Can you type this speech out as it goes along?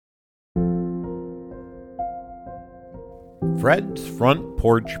Fred's Front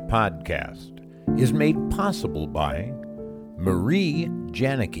Porch Podcast is made possible by Marie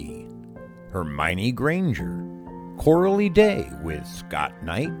Janicki, Hermione Granger, Coralie Day with Scott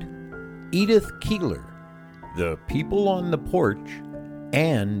Knight, Edith Keeler, the people on the porch,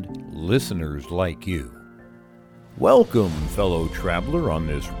 and listeners like you. Welcome, fellow traveler on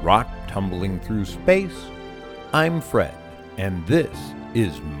this rock tumbling through space. I'm Fred, and this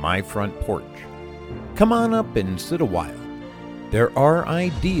is my front porch. Come on up and sit a while. There are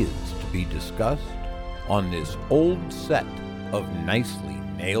ideas to be discussed on this old set of nicely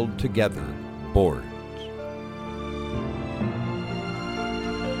nailed together boards.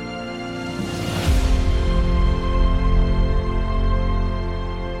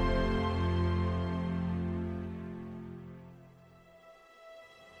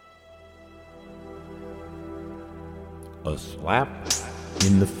 A slap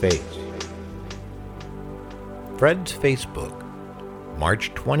in the face. Fred's Facebook,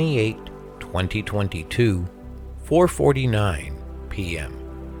 March 28, 2022, 4:49 p.m.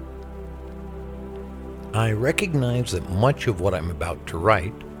 I recognize that much of what I'm about to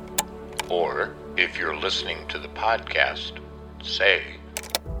write, or if you're listening to the podcast, say,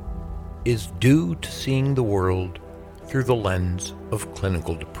 is due to seeing the world through the lens of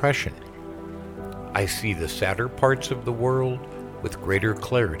clinical depression. I see the sadder parts of the world with greater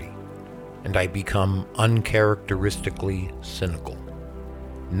clarity, and I become uncharacteristically cynical.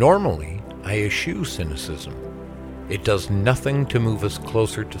 Normally, I eschew cynicism. It does nothing to move us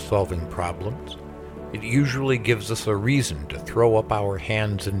closer to solving problems. It usually gives us a reason to throw up our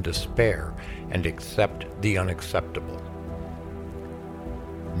hands in despair and accept the unacceptable.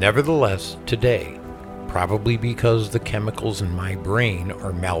 Nevertheless, today, probably because the chemicals in my brain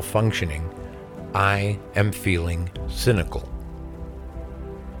are malfunctioning, I am feeling cynical.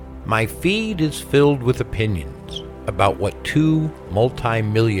 My feed is filled with opinions about what two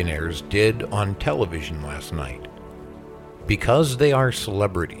multimillionaires did on television last night. Because they are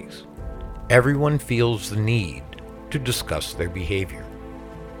celebrities, everyone feels the need to discuss their behavior.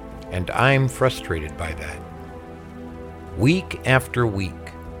 And I'm frustrated by that. Week after week,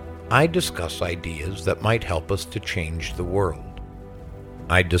 I discuss ideas that might help us to change the world.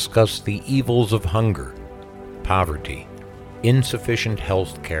 I discuss the evils of hunger, poverty, insufficient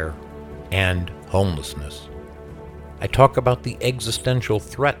health care, and homelessness. I talk about the existential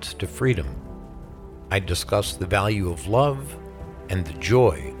threats to freedom. I discuss the value of love and the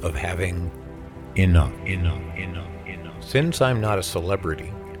joy of having enough. Since I'm not a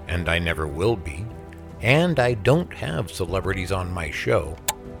celebrity, and I never will be, and I don't have celebrities on my show,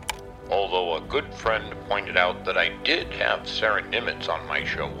 although a good friend pointed out that I did have Sarah Nimitz on my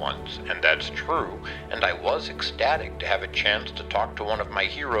show once, and that's true, and I was ecstatic to have a chance to talk to one of my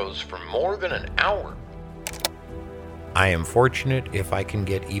heroes for more than an hour. I am fortunate if I can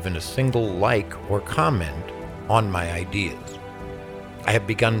get even a single like or comment on my ideas. I have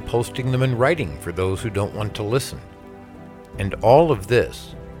begun posting them in writing for those who don't want to listen, and all of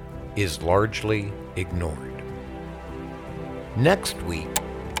this is largely ignored. Next week,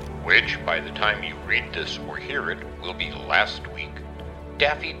 which, by the time you read this or hear it, will be last week,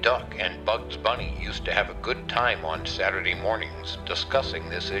 Daffy Duck and Bugs Bunny used to have a good time on Saturday mornings discussing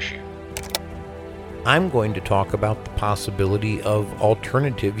this issue. I'm going to talk about the possibility of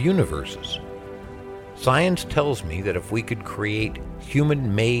alternative universes. Science tells me that if we could create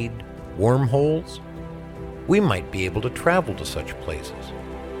human-made wormholes, we might be able to travel to such places.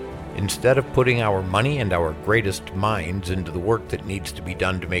 Instead of putting our money and our greatest minds into the work that needs to be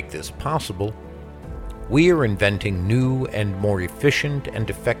done to make this possible, we are inventing new and more efficient and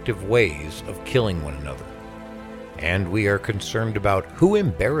effective ways of killing one another. And we are concerned about who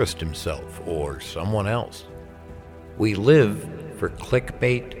embarrassed himself or someone else. We live for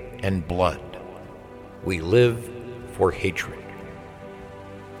clickbait and blood. We live for hatred.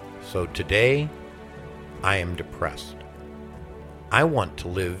 So today, I am depressed. I want to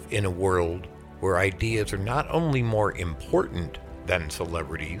live in a world where ideas are not only more important than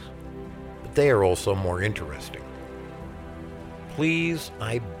celebrities, but they are also more interesting. Please,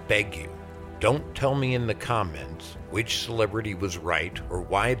 I beg you, don't tell me in the comments which celebrity was right or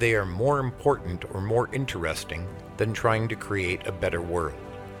why they are more important or more interesting than trying to create a better world.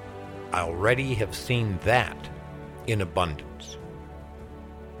 I already have seen that in abundance.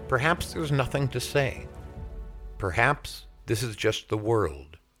 Perhaps there's nothing to say. Perhaps this is just the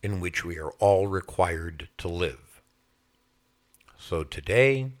world in which we are all required to live. So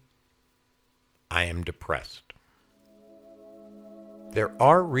today, I am depressed. There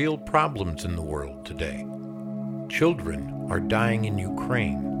are real problems in the world today. Children are dying in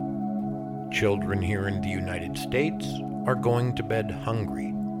Ukraine. Children here in the United States are going to bed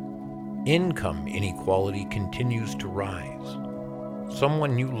hungry. Income inequality continues to rise.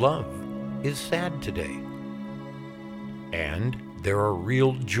 Someone you love is sad today. And there are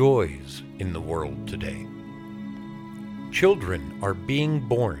real joys in the world today. Children are being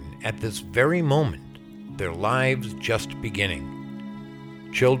born at this very moment, their lives just beginning.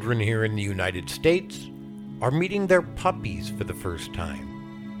 Children here in the United States are meeting their puppies for the first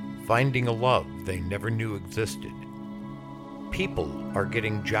time, finding a love they never knew existed. People are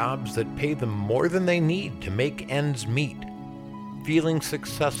getting jobs that pay them more than they need to make ends meet, feeling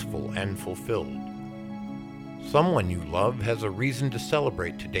successful and fulfilled. Someone you love has a reason to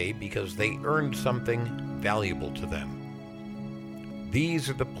celebrate today because they earned something valuable to them. These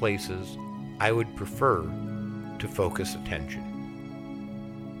are the places I would prefer to focus attention.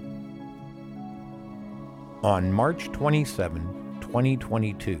 On March 27,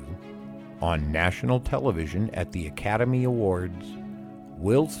 2022, on national television at the Academy Awards,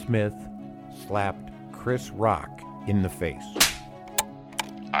 Will Smith slapped Chris Rock in the face.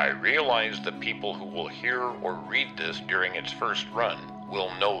 I realize the people who will hear or read this during its first run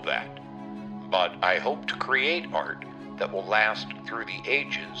will know that, but I hope to create art that will last through the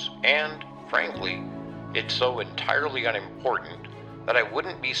ages, and, frankly, it's so entirely unimportant that I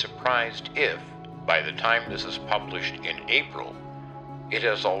wouldn't be surprised if, by the time this is published in April, it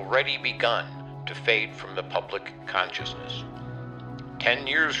has already begun to fade from the public consciousness. 10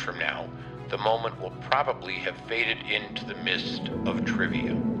 years from now, the moment will probably have faded into the mist of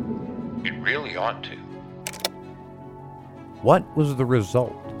trivia. It really ought to. What was the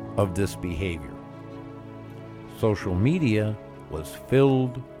result of this behavior? Social media was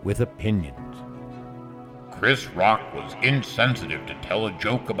filled with opinions. Chris Rock was insensitive to tell a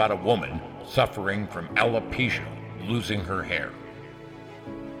joke about a woman suffering from alopecia, losing her hair.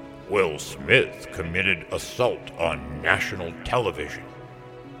 Will Smith committed assault on national television.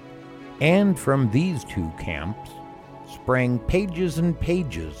 And from these two camps sprang pages and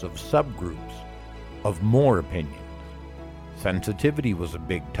pages of subgroups of more opinions. Sensitivity was a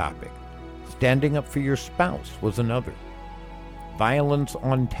big topic. Standing up for your spouse was another. Violence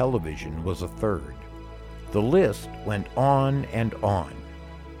on television was a third. The list went on and on.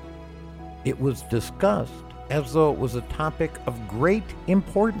 It was discussed as though it was a topic of great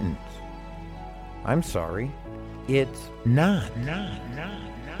importance. I'm sorry, it's not.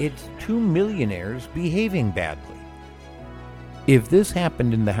 It's two millionaires behaving badly. If this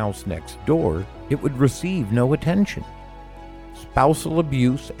happened in the house next door, it would receive no attention. Spousal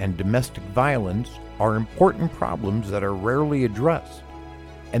abuse and domestic violence are important problems that are rarely addressed,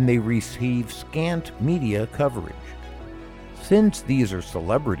 and they receive scant media coverage. Since these are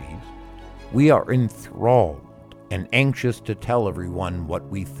celebrities, we are enthralled and anxious to tell everyone what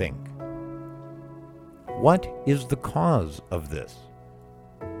we think. What is the cause of this?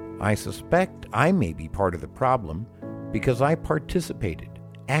 I suspect I may be part of the problem because I participated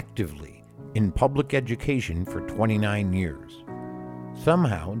actively in public education for 29 years.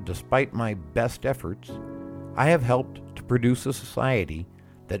 Somehow, despite my best efforts, I have helped to produce a society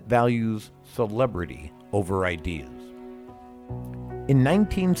that values celebrity over ideas. In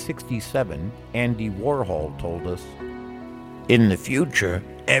 1967, Andy Warhol told us, "In the future,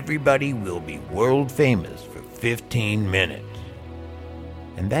 everybody will be world famous for 15 minutes.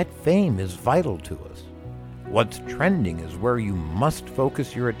 And that fame is vital to us. What's trending is where you must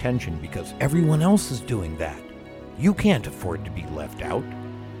focus your attention because everyone else is doing that. You can't afford to be left out.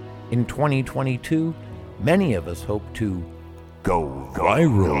 In 2022, many of us hope to go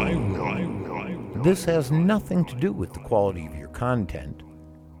viral. This has nothing to do with the quality of your content.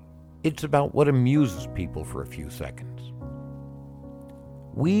 It's about what amuses people for a few seconds.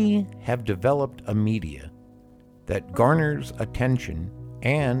 We have developed a media that garners attention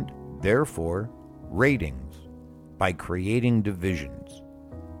and, therefore, ratings by creating divisions.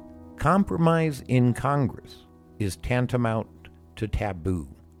 Compromise in Congress is tantamount to taboo.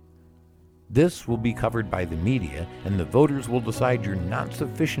 This will be covered by the media, and the voters will decide you're not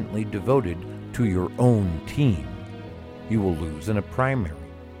sufficiently devoted to your own team. You will lose in a primary.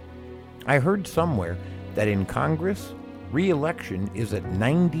 I heard somewhere that in Congress, re-election is at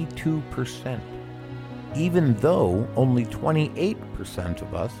 92%, even though only 28%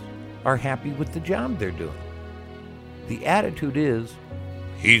 of us are happy with the job they're doing. The attitude is,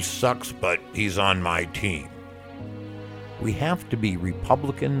 he sucks, but he's on my team. We have to be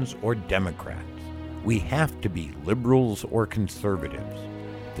Republicans or Democrats. We have to be liberals or conservatives.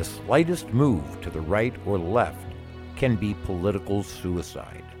 The slightest move to the right or left can be political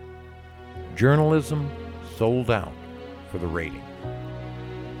suicide. Journalism sold out for the rating.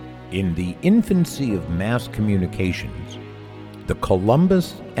 In the infancy of mass communications, the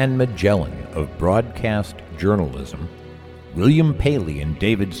Columbus and Magellan of broadcast journalism, William Paley and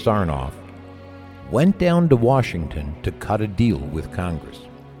David Sarnoff, went down to Washington to cut a deal with Congress.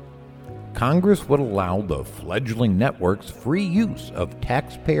 Congress would allow the fledgling networks free use of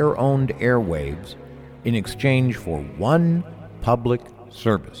taxpayer-owned airwaves in exchange for one public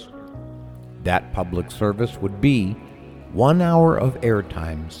service. That public service would be 1 hour of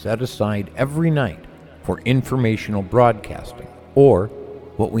airtime set aside every night for informational broadcasting, or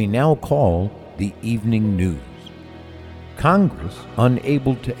what we now call the evening news. Congress,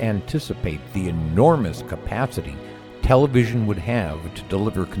 unable to anticipate the enormous capacity television would have to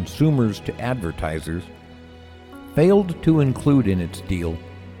deliver consumers to advertisers, failed to include in its deal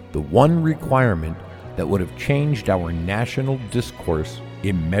the one requirement that would have changed our national discourse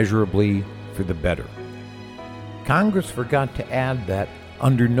immeasurably for the better. Congress forgot to add that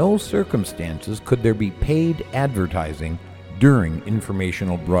under no circumstances could there be paid advertising during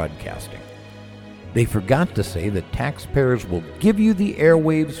informational broadcasting. They forgot to say that taxpayers will give you the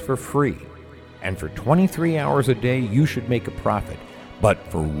airwaves for free, and for 23 hours a day you should make a profit, but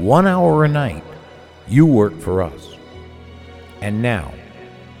for 1 hour a night, you work for us. And now,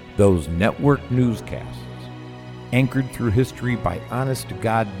 those network newscasts, anchored through history by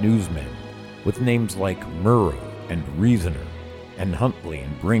honest-to-God newsmen with names like Murrow and Reasoner and Huntley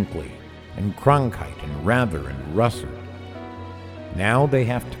and Brinkley and Cronkite and Rather and Russert, now they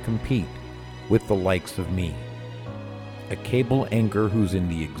have to compete with the likes of me, a cable anchor who's in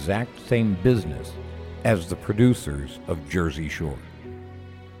the exact same business as the producers of Jersey Shore.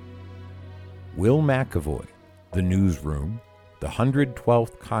 Will McAvoy, The Newsroom, The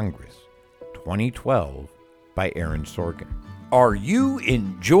 112th Congress, 2012, by Aaron Sorkin. Are you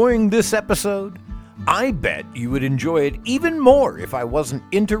enjoying this episode? I bet you would enjoy it even more if I wasn't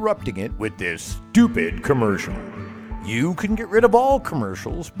interrupting it with this stupid commercial. You can get rid of all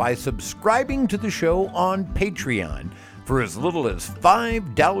commercials by subscribing to the show on Patreon for as little as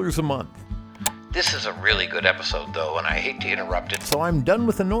 $5 a month. This is a really good episode, though, and I hate to interrupt it, so I'm done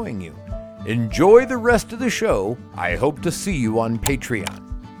with annoying you. Enjoy the rest of the show. I hope to see you on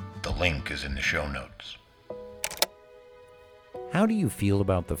Patreon. The link is in the show notes. How do you feel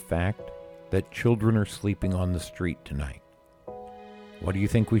about the fact that children are sleeping on the street tonight? What do you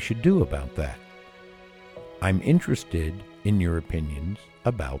think we should do about that? I'm interested in your opinions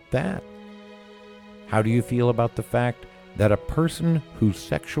about that. How do you feel about the fact that a person whose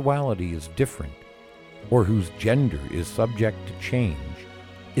sexuality is different or whose gender is subject to change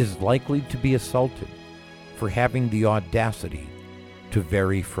is likely to be assaulted for having the audacity to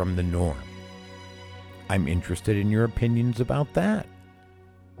vary from the norm? I'm interested in your opinions about that.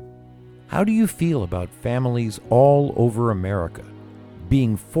 How do you feel about families all over America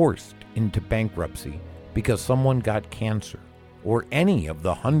being forced into bankruptcy because someone got cancer or any of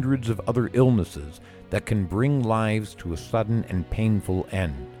the hundreds of other illnesses that can bring lives to a sudden and painful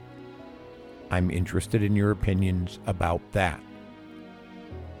end? I'm interested in your opinions about that.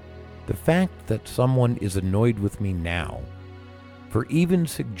 The fact that someone is annoyed with me now for even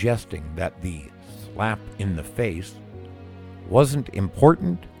suggesting that the slap in the face wasn't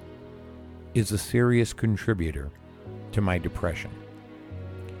important is a serious contributor to my depression.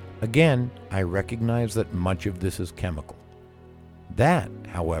 Again, I recognize that much of this is chemical. That,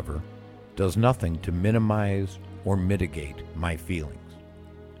 however, does nothing to minimize or mitigate my feelings.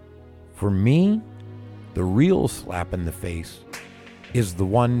 For me, the real slap in the face is the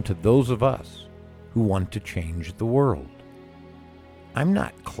one to those of us who want to change the world. I'm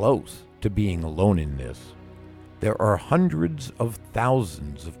not close to being alone in this. There are hundreds of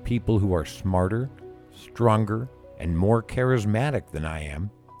thousands of people who are smarter, stronger, and more charismatic than I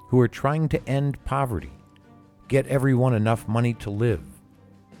am, who are trying to end poverty, get everyone enough money to live,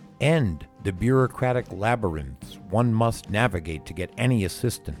 end the bureaucratic labyrinths one must navigate to get any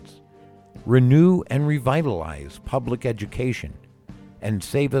assistance, renew and revitalize public education, and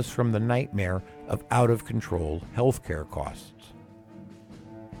save us from the nightmare of out-of-control healthcare costs.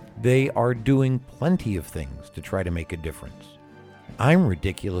 They are doing plenty of things to try to make a difference. I'm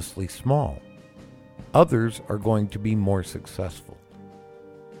ridiculously small. Others are going to be more successful.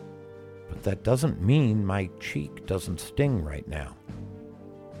 But that doesn't mean my cheek doesn't sting right now.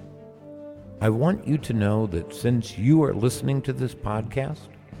 I want you to know that since you are listening to this podcast,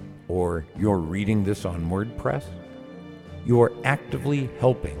 or you're reading this on WordPress, you are actively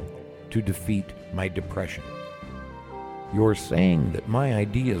helping to defeat my depression. You're saying that my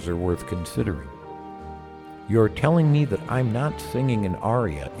ideas are worth considering. You're telling me that I'm not singing an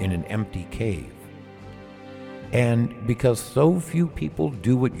aria in an empty cave. And because so few people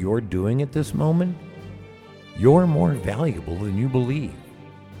do what you're doing at this moment, you're more valuable than you believe.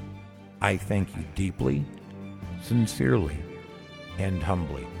 I thank you deeply, sincerely, and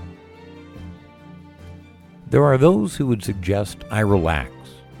humbly. There are those who would suggest I relax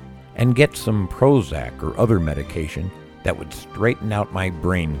and get some Prozac or other medication that would straighten out my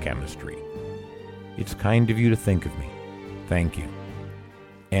brain chemistry. It's kind of you to think of me. Thank you.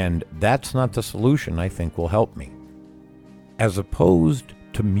 And that's not the solution I think will help me. As opposed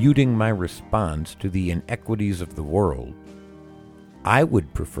to muting my response to the inequities of the world, I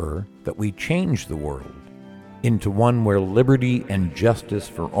would prefer that we change the world into one where liberty and justice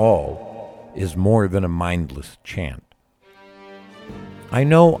for all is more than a mindless chant. I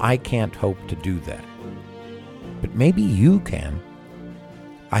know I can't hope to do that, but maybe you can.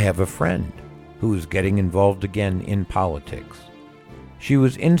 I have a friend who is getting involved again in politics. She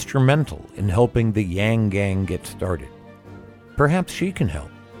was instrumental in helping the Yang Gang get started. Perhaps she can help.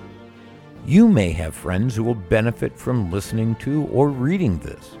 You may have friends who will benefit from listening to or reading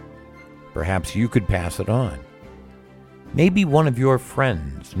this. Perhaps you could pass it on. Maybe one of your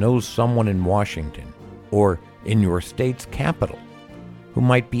friends knows someone in Washington or in your state's capital who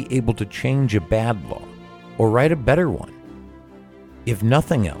might be able to change a bad law or write a better one. If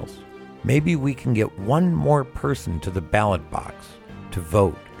nothing else, maybe we can get one more person to the ballot box to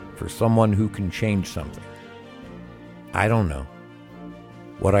vote for someone who can change something. I don't know.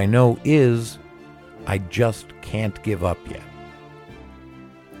 What I know is I just can't give up yet.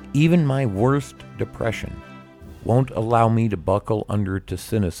 Even my worst depression won't allow me to buckle under to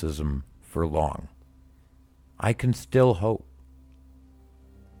cynicism for long. I can still hope.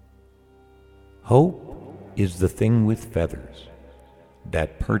 Hope is the thing with feathers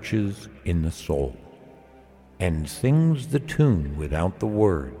that perches in the soul and sings the tune without the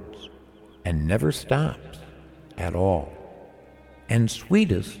words and never stops at all. And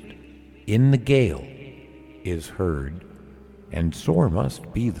sweetest in the gale is heard, and sore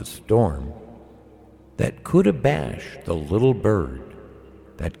must be the storm that could abash the little bird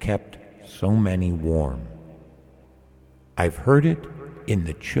that kept so many warm. I've heard it in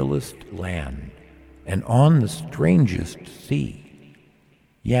the chillest land and on the strangest sea,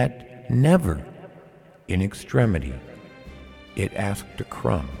 yet never in extremity it asked a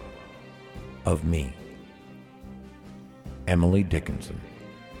crumb of me. Emily Dickinson.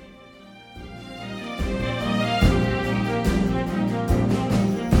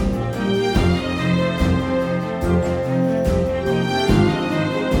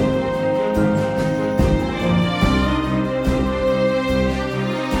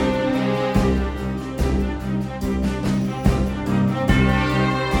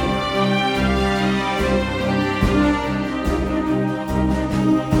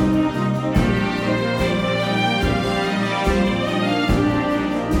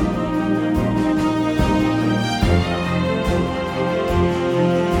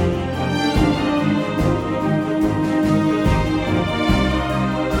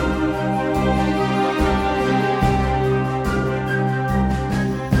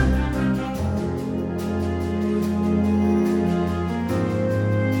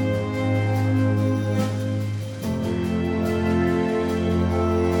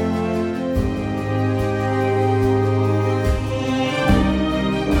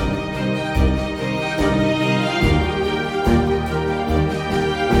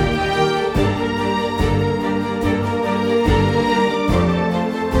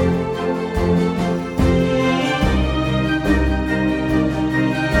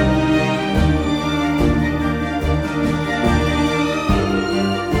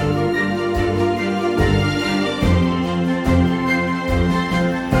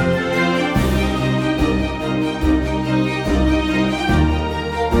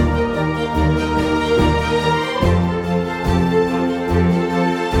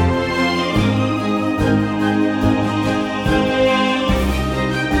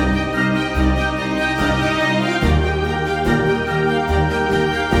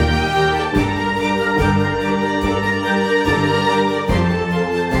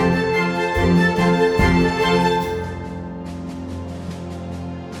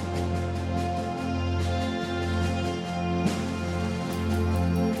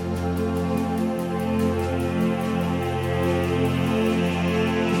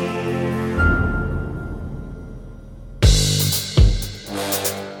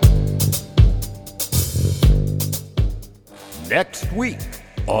 Next week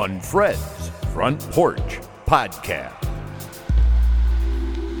on Fred's Front Porch Podcast.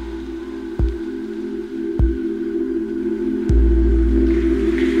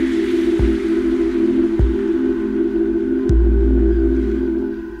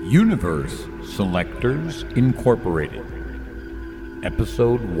 Universe Selectors Incorporated,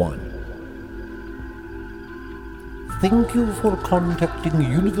 Episode 1. Thank you for contacting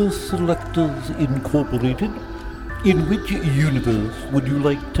Universe Selectors Incorporated. In which universe would you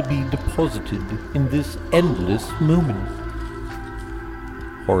like to be deposited in this endless moment?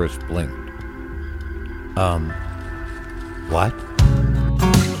 Horace blinked. What?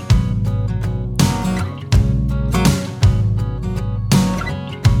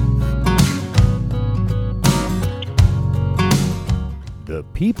 The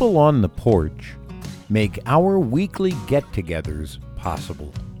people on the porch make our weekly get-togethers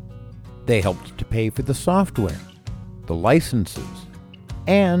possible. They helped to pay for the software, the licenses,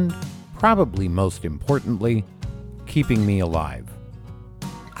 and, probably most importantly, keeping me alive.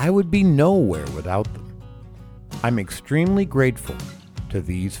 I would be nowhere without them. I'm extremely grateful to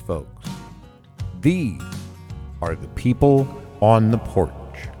these folks. These are the people on the porch.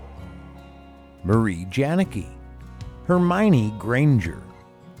 Marie Janicki, Hermione Granger,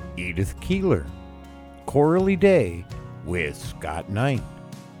 Edith Keeler, Coralie Day with Scott Knight,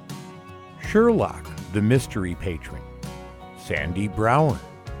 Sherlock the Mystery Patron, Sandy Brower,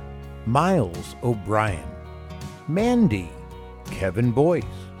 Miles O'Brien, Mandy, Kevin Boyce,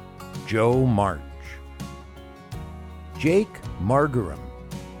 Joe March, Jake Margaram,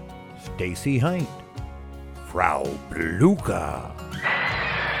 Stacy Height, Frau Bluka,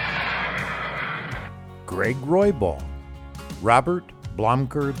 Greg Roybal, Robert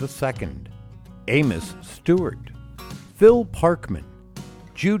Blomker II, Amos Stewart, Phil Parkman,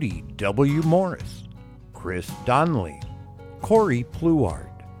 Judy W. Morris, Chris Donnelly, Corey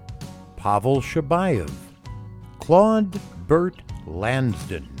Pluard, Pavel Shabayev, Claude Burt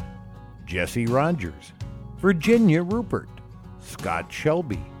Lansden, Jesse Rogers, Virginia Rupert, Scott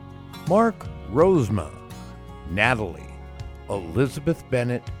Shelby, Mark Rosema, Natalie, Elizabeth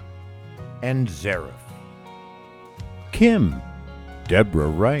Bennett, and Zareth. Kim, Deborah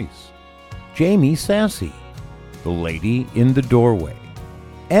Rice, Jamie Sassy, The Lady in the Doorway,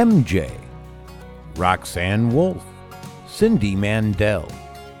 MJ, Roxanne Wolf, Cindy Mandel,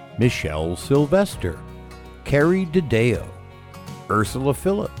 Michelle Sylvester, Carrie DeDeo, Ursula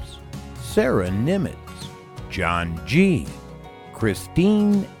Phillips, Sarah Nimitz, John G.,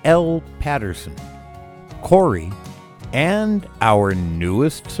 Christine L. Patterson, Corey, and our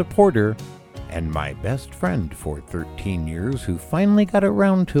newest supporter and my best friend for 13 years who finally got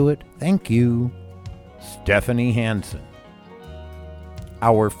around to it, thank you, Stephanie Hansen.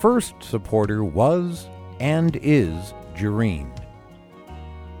 Our first supporter was and is Jareen,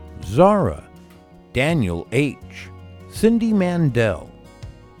 Zara, Daniel H., Cindy Mandel,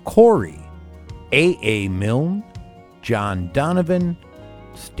 Corey, A.A. Milne, John Donovan,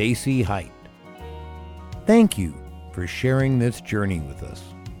 Stacy Height. Thank you for sharing this journey with us.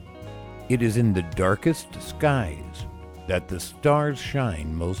 It is in the darkest skies that the stars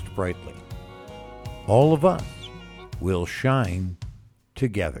shine most brightly. All of us will shine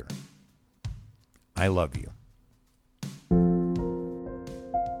together. I love you.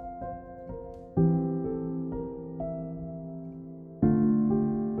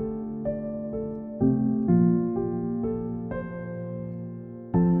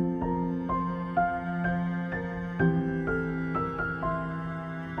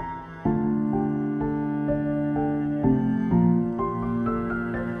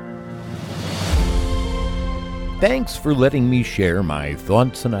 Thanks for letting me share my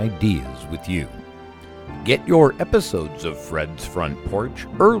thoughts and ideas with you. Get your episodes of Fred's Front Porch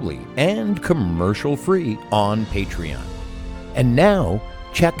early and commercial-free on Patreon. And now,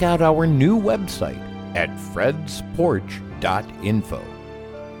 check out our new website at fredsporch.info.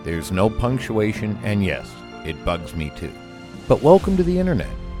 There's no punctuation, and yes, it bugs me too. But welcome to the internet.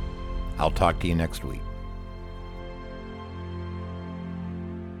 I'll talk to you next week.